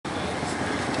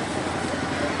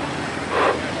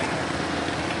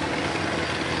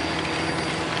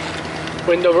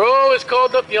When the roll is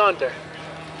called up yonder,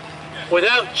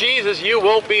 without Jesus, you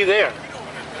won't be there.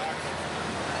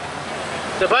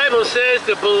 The Bible says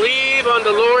to believe on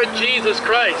the Lord Jesus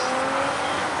Christ,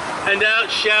 and thou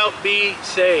shalt be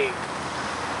saved.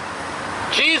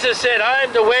 Jesus said, I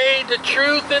am the way, the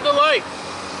truth, and the life.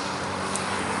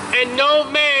 And no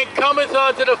man cometh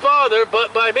unto the Father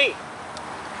but by me.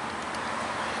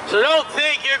 So don't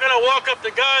think you're going to walk up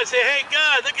to God and say, hey,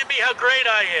 God, look at me, how great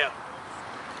I am.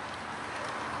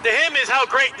 To him is how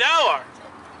great thou art.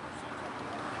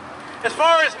 As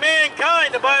far as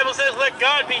mankind, the Bible says, let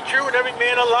God be true and every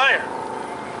man a liar.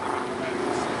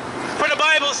 For the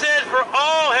Bible says, for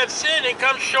all have sinned and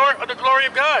come short of the glory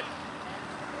of God.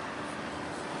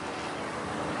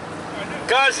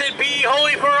 God said, be ye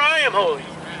holy, for I am holy.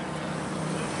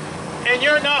 And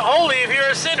you're not holy if you're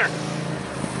a sinner.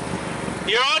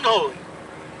 You're unholy.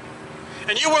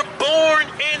 And you were born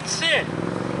in sin.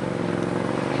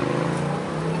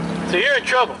 So you're in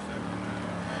trouble.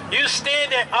 You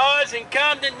stand at odds and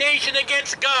condemnation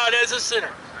against God as a sinner.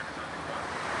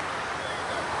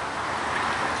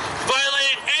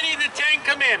 Violated any of the 10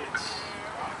 Commandments,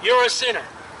 you're a sinner.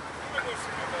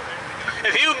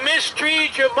 If you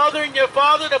mistreat your mother and your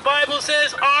father, the Bible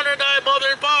says, honor thy mother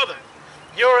and father.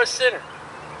 You're a sinner.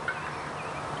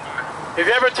 If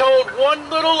you ever told one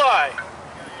little lie,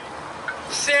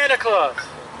 Santa Claus,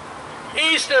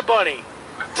 Easter Bunny,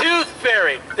 Tooth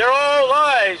Fairy, they're all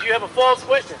lies. You have a false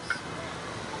witness.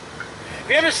 If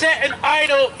you ever set an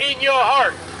idol in your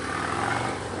heart,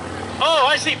 oh,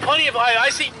 I see plenty of idols. I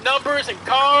see numbers and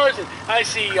cars, and I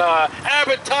see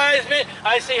advertisement.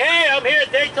 I see, hey, I'm here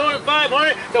at Daytona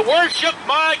 500 to worship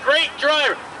my great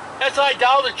driver. That's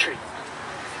idolatry.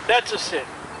 That's a sin.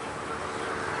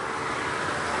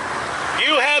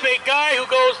 You have a guy who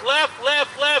goes left,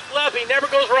 left, left, left. He never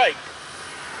goes right.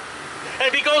 And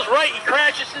if he goes right, he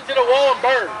crashes into the wall and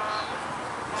burns.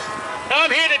 Now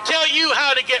I'm here to tell you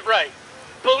how to get right.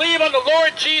 Believe on the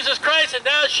Lord Jesus Christ and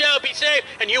thou shalt be saved,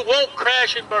 and you won't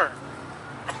crash and burn.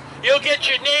 You'll get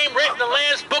your name written in the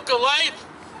Lamb's Book of Life,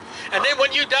 and then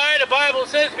when you die, the Bible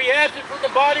says, be absent from the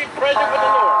body and present with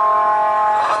the Lord.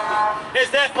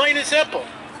 It's that plain and simple.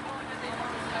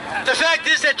 The fact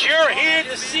is that you're here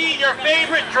to see your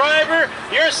favorite driver,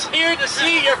 you're here to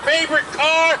see your favorite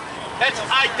car. That's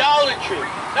idolatry.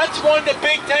 That's one of the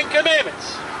big 10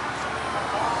 Commandments.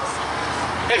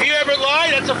 If you ever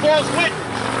lie, that's a false witness.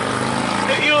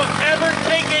 If you have ever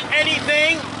taken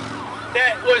anything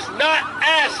that was not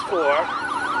asked for,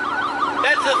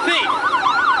 that's a thief.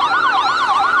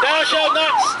 Thou shalt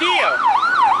not steal.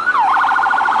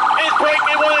 It's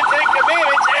breaking one of the 10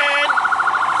 Commandments, and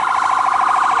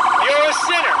you're a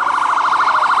sinner.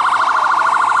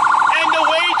 And the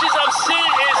wages of sin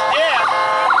is death.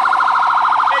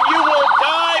 And you will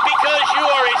die because you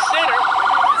are a sinner.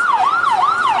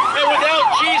 And without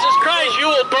Jesus Christ, you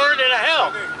will burn in a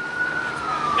hell.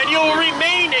 And you will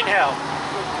remain in hell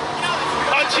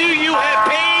until you have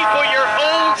paid for your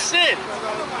own sin.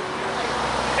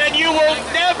 And you will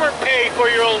never pay for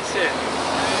your own sin.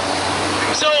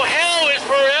 So hell is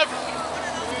forever.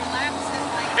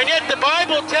 And yet the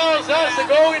Bible tells us to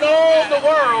go in all the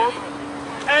world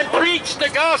and preach the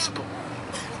gospel.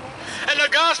 And the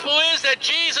gospel is that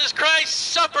Jesus Christ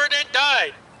suffered and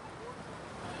died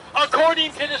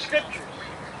according to the scriptures,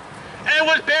 and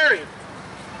was buried,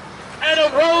 and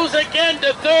arose again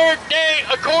the third day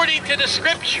according to the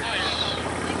scriptures.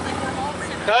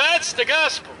 Now that's the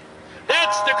gospel.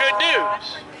 That's the good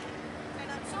news.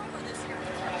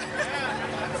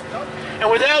 And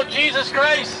without Jesus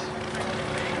Christ,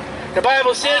 the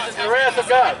Bible says it's the wrath of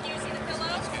God.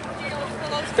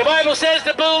 The Bible says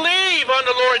to believe on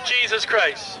the Lord Jesus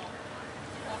Christ,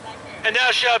 and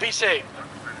thou shalt be saved.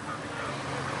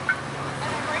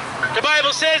 The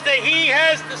Bible says that he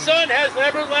has the Son has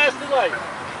everlasting life.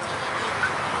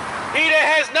 He that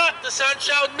has not the Son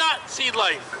shall not see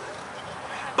life,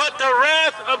 but the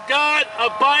wrath of God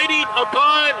abiding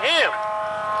upon him.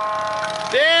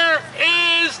 There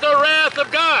is the wrath of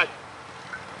God.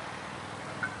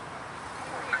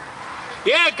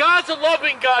 Yeah, God's a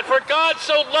loving God, for God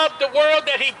so loved the world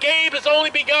that he gave his only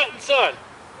begotten Son.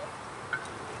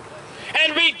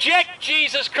 And reject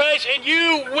Jesus Christ, and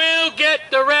you will get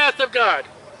the wrath of God.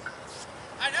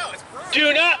 I know, it's brutal.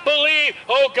 Do not believe,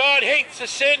 oh, God hates the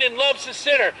sin and loves the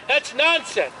sinner. That's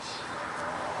nonsense.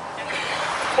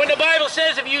 When the Bible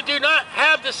says if you do not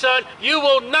have the Son, you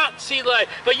will not see life,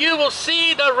 but you will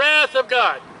see the wrath of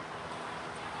God.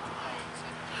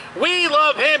 We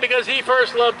love him because he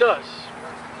first loved us.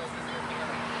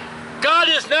 God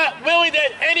is not willing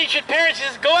that any should perish. He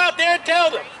says, go out there and tell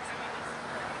them.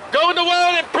 Go in the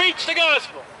world and preach the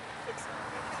gospel.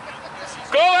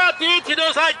 Go out to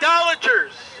those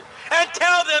idolaters and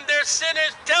tell them they're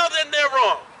sinners. Tell them they're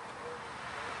wrong.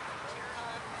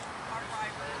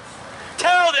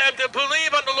 Tell them to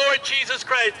believe on the Lord Jesus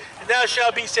Christ, and thou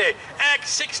shalt be saved. Acts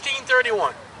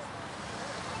 16:31.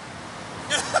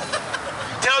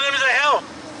 Tell them it's a hell.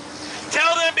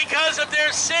 Tell them because of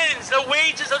their sins, the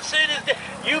wages of sin is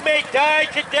death. You may die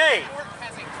today.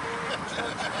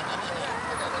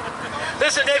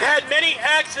 Listen, they've had many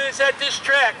accidents at this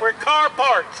track where car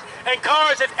parts and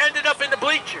cars have ended up in the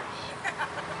bleachers.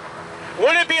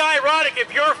 Wouldn't it be ironic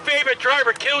if your favorite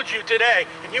driver killed you today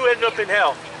and you ended up in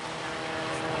hell?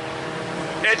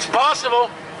 It's possible.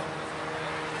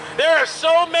 There are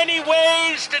so many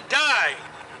ways to die,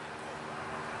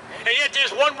 and yet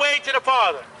there's one way to the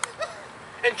Father.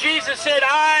 And Jesus said,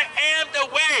 I am the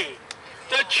way,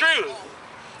 the truth,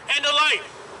 and the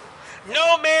life.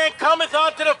 No man cometh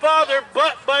unto the Father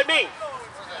but by me.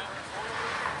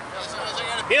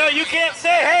 You know, you can't say,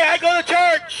 hey, I go to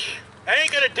church. I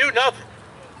ain't going to do nothing.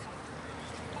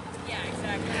 Yeah,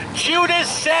 exactly. Judas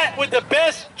sat with the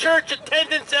best church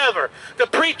attendance ever, the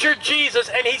preacher Jesus,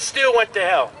 and he still went to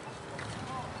hell.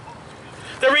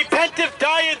 The repentant,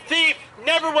 dying thief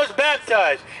never was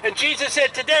baptized. And Jesus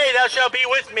said, today thou shalt be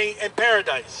with me in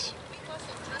paradise.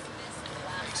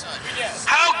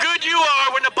 How good you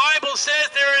are when the Bible says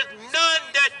there is none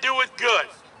that doeth good.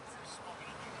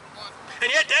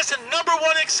 And yet that's the number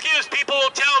one excuse people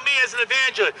will tell me as an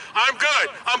evangelist. I'm good.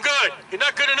 I'm good. You're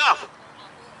not good enough.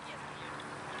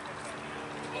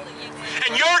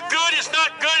 And your good is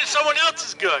not good if someone else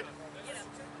is good.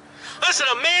 Listen,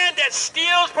 a man that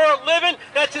steals for a living,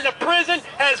 that's in a prison,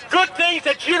 has good things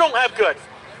that you don't have good.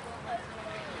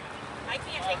 I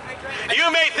can't take my drink.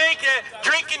 You may think that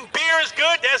drinking beer is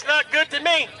good. That's not good to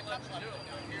me.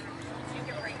 You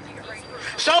can break.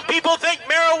 Some people think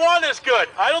marijuana is good.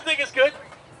 I don't think it's good.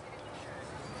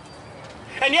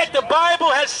 And yet the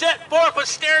Bible has set forth a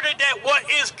standard that what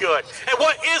is good. And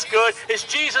what is good is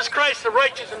Jesus Christ, the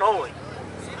righteous and holy.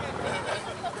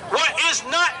 What is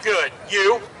not good?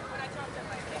 You.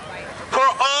 For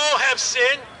all have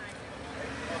sinned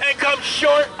and come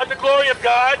short of the glory of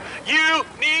God. You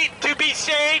need to be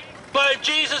saved by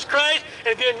Jesus Christ. And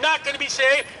if you're not going to be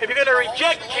saved, if you're going to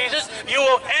reject Jesus, you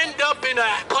will end up in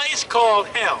a place called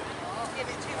hell.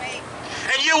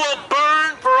 And you will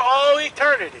burn for all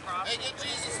eternity. Hey, get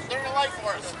Jesus and learn a life for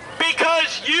us.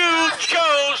 Because you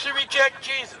chose to reject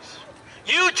Jesus.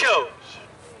 You chose.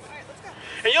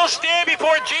 And you'll stand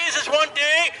before Jesus one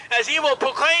day as he will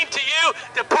proclaim to you,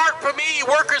 depart from me, ye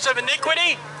workers of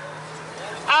iniquity.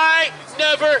 I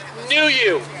never knew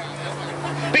you.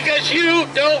 Because you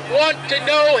don't want to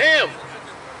know him.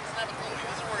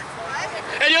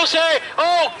 And you'll say,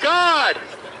 oh God,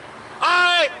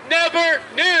 I never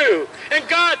knew. And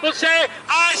God will say,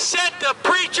 I sent the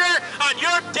preacher on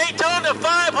your Daytona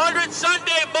 500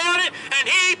 Sunday morning, and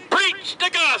he preached the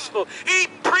gospel. He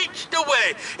preached the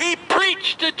way. He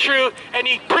preached the truth, and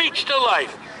he preached the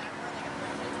life.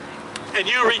 And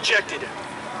you rejected it.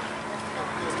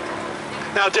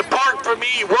 Now depart from me,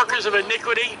 you workers of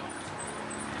iniquity.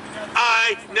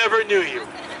 I never knew you.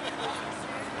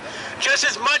 Just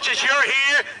as much as you're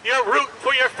here, you're rooting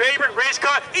for your favorite race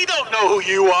car. He don't know who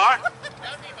you are.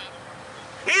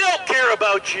 He don't care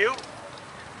about you.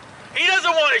 He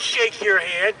doesn't want to shake your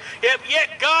hand.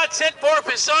 Yet God sent forth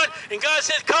his son, and God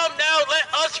says, come now,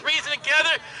 let us reason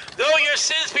together. Though your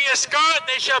sins be as scarlet,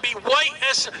 they shall be white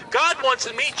as... God wants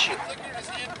to meet you.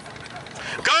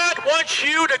 God wants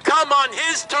you to come on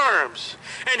his terms.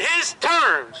 And his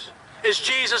terms is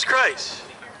Jesus Christ.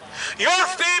 Your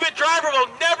favorite driver will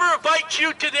never invite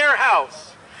you to their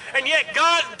house. And yet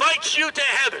God invites you to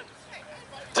heaven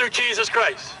through Jesus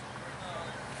Christ.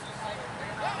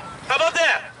 How about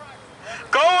that?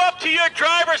 Go up to your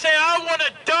driver and say, I want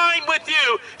to dine with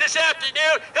you this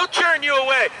afternoon. He'll turn you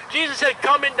away. Jesus said,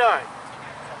 come and dine.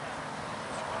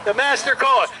 The master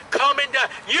called, come and dine.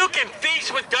 You can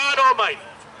feast with God Almighty.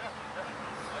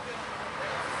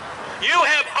 You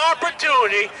have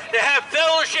opportunity to have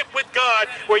fellowship with God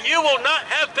where you will not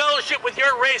have fellowship with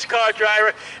your race car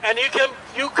driver, and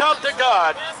you come to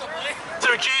God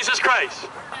through Jesus Christ.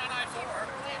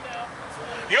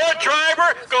 Your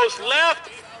driver goes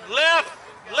left, left,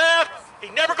 left.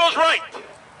 He never goes right.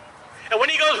 And when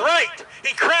he goes right,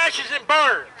 he crashes and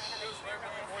burns.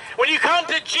 When you come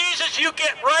to Jesus, you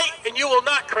get right, and you will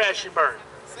not crash and burn.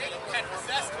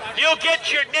 You'll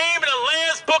get your name in the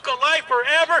Lamb's Book of Life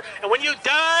forever, and when you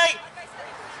die,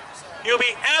 you'll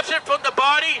be absent from the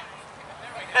body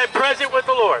and present with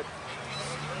the Lord.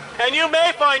 And you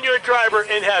may find your driver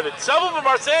in heaven. Some of them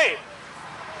are saved.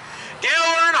 Dale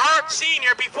Earnhardt Hart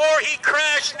Sr., before he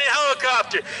crashed in the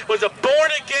helicopter, was a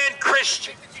born-again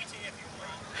Christian.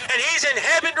 And he's in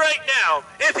heaven right now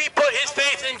if he put his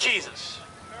faith in Jesus.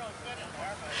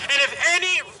 And if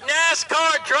any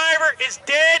NASCAR driver is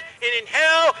dead and in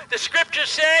hell, the scriptures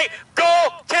say, go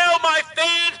tell my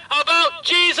fans about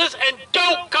Jesus and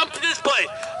don't come to this place.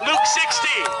 Luke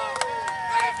 16.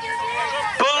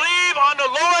 Believe on the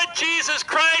Lord Jesus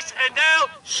Christ and thou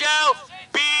shalt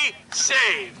be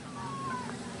saved.